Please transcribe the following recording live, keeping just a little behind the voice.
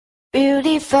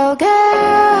beautiful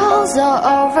girls all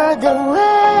over the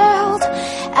world.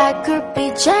 I could be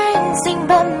chasing,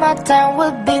 but my time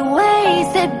would be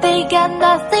wasted. They got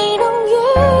nothing on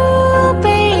you,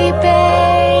 baby.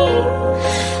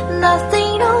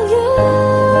 Nothing on you,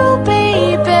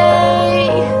 baby.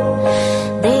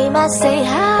 They might say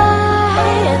hi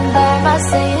and I might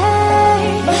say hey,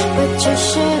 but you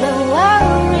shouldn't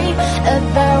worry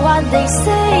about what they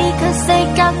say, 'cause they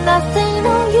got nothing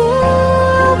on you,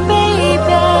 baby.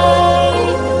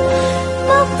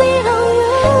 Nothing on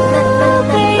you,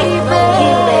 baby.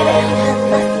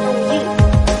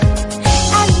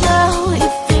 I know you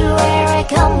feel where I'm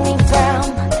coming from,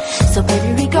 so baby,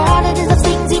 regardless of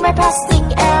things in my past, think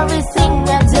everything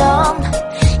I've done.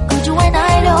 Could you and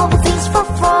I know the things for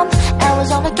fun? I was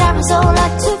on the camera, so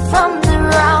like to from the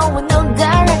round with no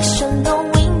direction, no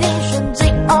intention,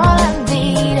 take all I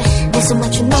need. There's so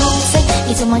much you know, say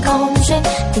it's on my conscience,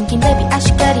 thinking baby I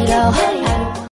should get it all.